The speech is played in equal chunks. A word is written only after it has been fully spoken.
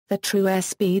The true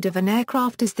airspeed of an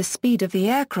aircraft is the speed of the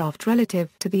aircraft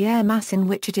relative to the air mass in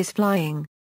which it is flying.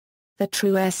 The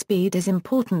true airspeed is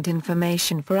important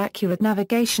information for accurate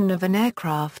navigation of an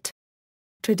aircraft.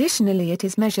 Traditionally it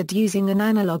is measured using an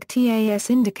analog TAS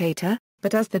indicator,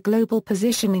 but as the global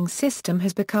positioning system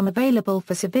has become available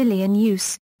for civilian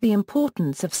use, the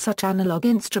importance of such analog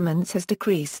instruments has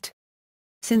decreased.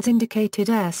 Since indicated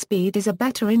airspeed is a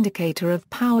better indicator of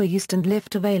power used and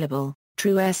lift available,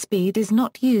 true airspeed is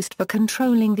not used for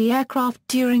controlling the aircraft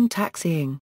during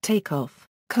taxiing, takeoff,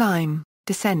 climb,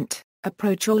 descent,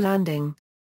 approach or landing.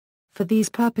 For these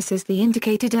purposes the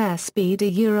indicated airspeed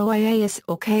 (IAS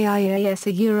or KIAS)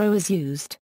 is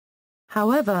used.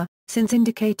 However, since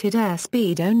indicated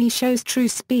airspeed only shows true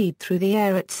speed through the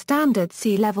air at standard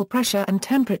sea level pressure and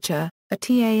temperature, a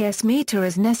TAS meter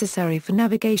is necessary for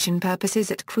navigation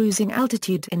purposes at cruising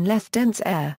altitude in less dense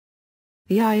air.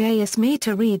 The IAS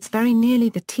meter reads very nearly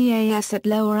the TAS at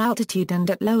lower altitude and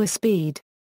at lower speed.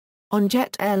 On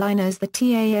jet airliners the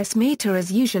TAS meter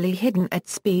is usually hidden at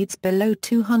speeds below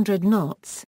 200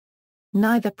 knots.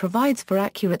 Neither provides for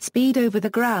accurate speed over the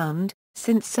ground,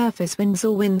 since surface winds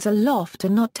or winds aloft are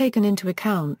not taken into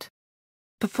account.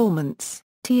 Performance: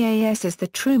 TAS is the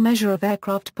true measure of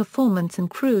aircraft performance and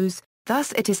cruise,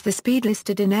 thus it is the speed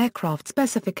listed in aircraft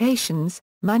specifications,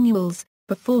 manuals,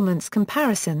 performance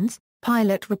comparisons,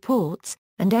 pilot reports,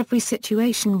 and every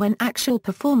situation when actual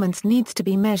performance needs to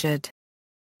be measured.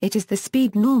 It is the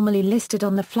speed normally listed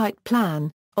on the flight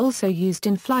plan, also used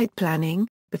in flight planning,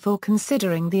 before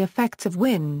considering the effects of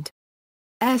wind.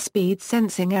 Airspeed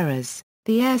sensing errors: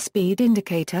 the airspeed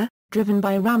indicator, driven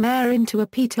by ram air into a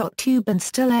pitot tube and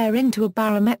still air into a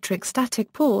barometric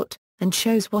static port, and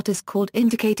shows what is called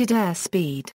indicated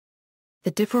airspeed.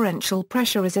 The differential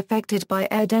pressure is affected by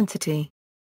air density.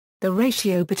 The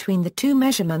ratio between the two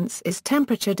measurements is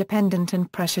temperature-dependent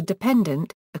and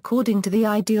pressure-dependent, according to the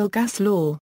ideal gas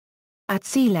law. At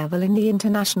sea level in the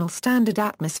international standard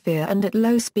atmosphere and at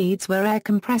low speeds where air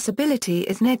compressibility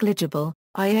is negligible,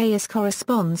 IAS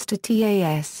corresponds to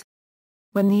TAS.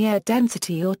 When the air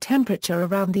density or temperature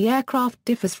around the aircraft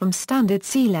differs from standard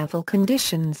sea level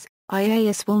conditions,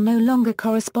 IAS will no longer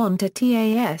correspond to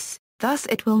TAS, thus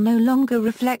it will no longer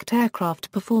reflect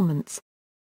aircraft performance.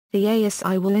 The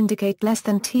ASI will indicate less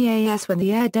than TAS when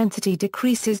the air density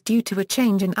decreases due to a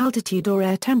change in altitude or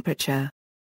air temperature.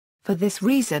 For this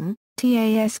reason,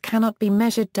 TAS cannot be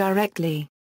measured directly.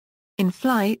 In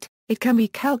flight, it can be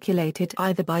calculated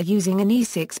either by using an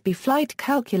E6B flight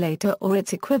calculator or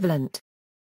its equivalent.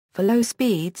 For low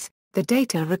speeds, the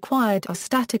data required are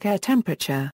static air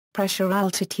temperature, pressure,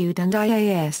 altitude and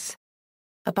IAS.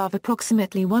 Above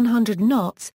approximately 100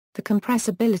 knots, the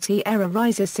compressibility error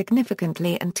rises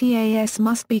significantly and TAS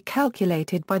must be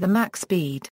calculated by the Mach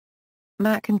speed.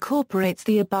 Mach incorporates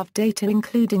the above data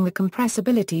including the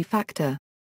compressibility factor.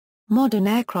 Modern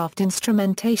aircraft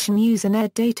instrumentation use an air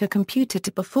data computer to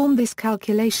perform this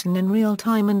calculation in real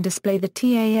time and display the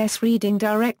TAS reading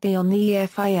directly on the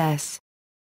EFIS.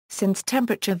 Since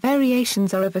temperature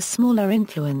variations are of a smaller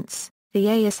influence, the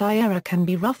ASI error can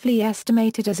be roughly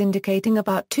estimated as indicating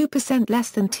about 2% less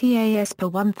than TAS per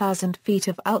 1,000 feet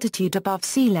of altitude above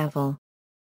sea level.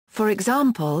 For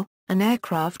example, an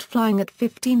aircraft flying at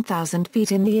 15,000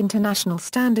 feet in the international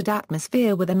standard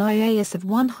atmosphere with an IAS of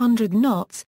 100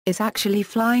 knots, is actually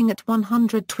flying at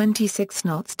 126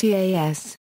 knots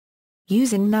TAS.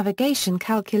 Using navigation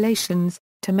calculations,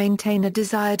 to maintain a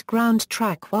desired ground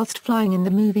track whilst flying in the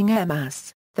moving air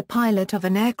mass, the pilot of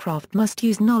an aircraft must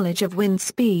use knowledge of wind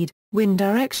speed, wind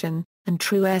direction, and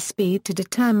true airspeed to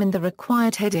determine the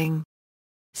required heading.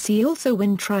 See also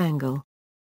wind triangle.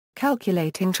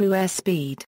 Calculating true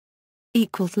airspeed.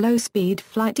 Low speed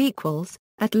flight equals,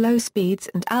 at low speeds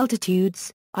and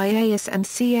altitudes, IAS and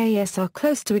CAS are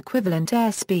close to equivalent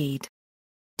airspeed.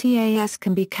 TAS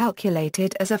can be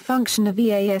calculated as a function of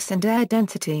EAS and air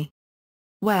density.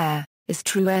 Where is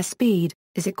true airspeed,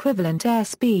 is equivalent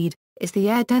airspeed, is the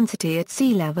air density at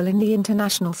sea level in the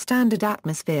international standard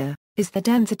atmosphere, is the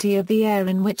density of the air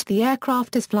in which the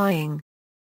aircraft is flying.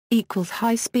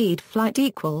 High speed flight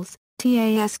equals,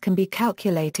 TAS can be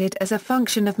calculated as a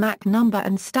function of Mach number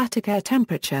and static air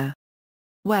temperature.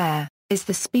 Where is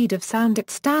the speed of sound at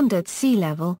standard sea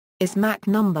level, is Mach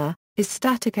number, is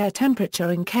static air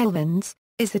temperature in kelvins,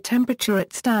 is the temperature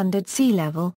at standard sea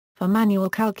level. For manual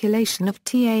calculation of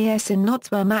TAS in knots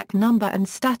where Mach number and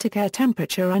static air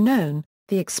temperature are known,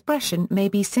 the expression may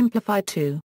be simplified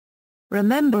to.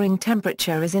 Remembering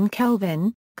temperature is in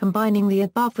Kelvin, combining the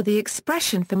above with the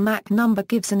expression for Mach number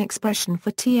gives an expression for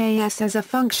TAS as a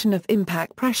function of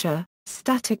impact pressure,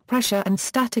 static pressure and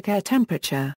static air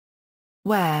temperature.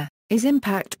 Where is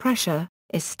impact pressure,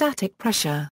 is static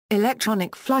pressure.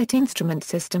 Electronic flight instrument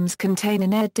systems contain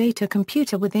an air data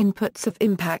computer with inputs of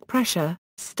impact pressure,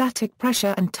 static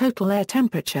pressure and total air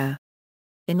temperature.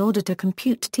 In order to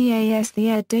compute TAS, the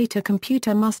air data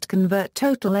computer must convert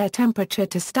total air temperature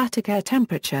to static air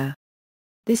temperature.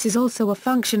 This is also a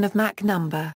function of Mach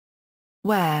number,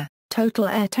 where total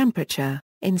air temperature,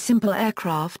 in simple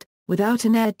aircraft, without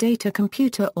an air data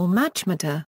computer or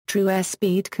matchmeter, true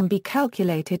airspeed can be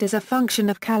calculated as a function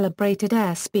of calibrated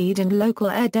airspeed and local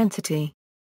air density.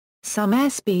 Some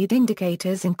airspeed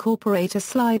indicators incorporate a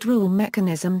slide rule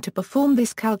mechanism to perform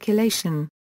this calculation.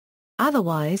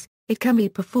 Otherwise, it can be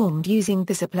performed using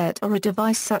the applet or a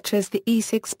device such as the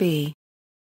E6B.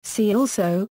 See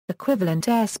also, equivalent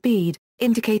airspeed,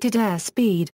 indicated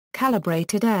airspeed,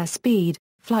 calibrated airspeed,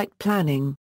 flight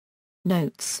planning.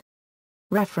 Notes.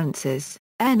 References,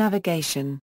 Air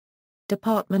Navigation.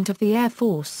 Department of the Air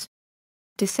Force.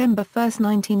 December 1,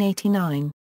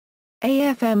 1989.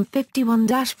 AFM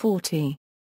 51-40.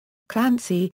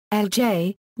 Clancy,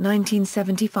 L.J.,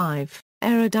 1975,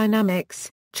 Aerodynamics,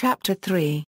 Chapter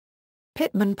 3.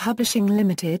 Pittman Publishing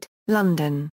Limited,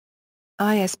 London.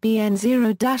 ISBN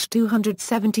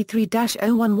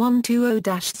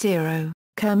 0-273-01120-0.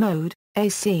 Kermode,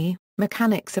 A.C.,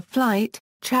 Mechanics of Flight,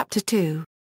 Chapter 2.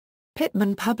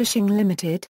 Pittman Publishing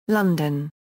Limited, London.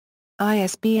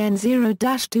 ISBN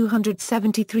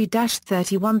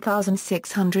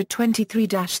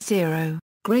 0-273-31623-0.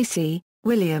 Gracie,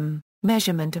 William,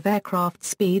 Measurement of Aircraft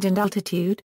Speed and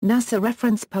Altitude, NASA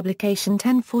Reference Publication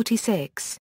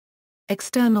 1046.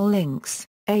 External links,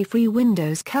 a free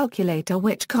Windows calculator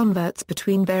which converts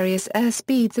between various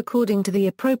airspeeds according to the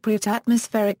appropriate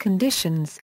atmospheric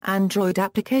conditions, Android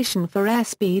application for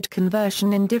airspeed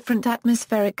conversion in different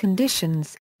atmospheric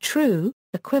conditions, true,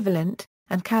 equivalent,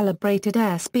 and calibrated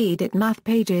airspeed at Math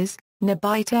Pages,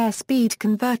 Nabyte Airspeed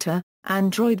Converter,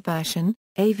 Android version,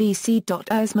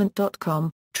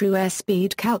 avc.ersmont.com, True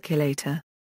Airspeed Calculator.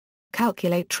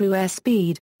 Calculate true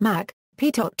airspeed, Mach,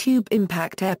 P. Tube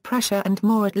impact air pressure and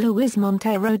more at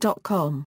louismontero.com.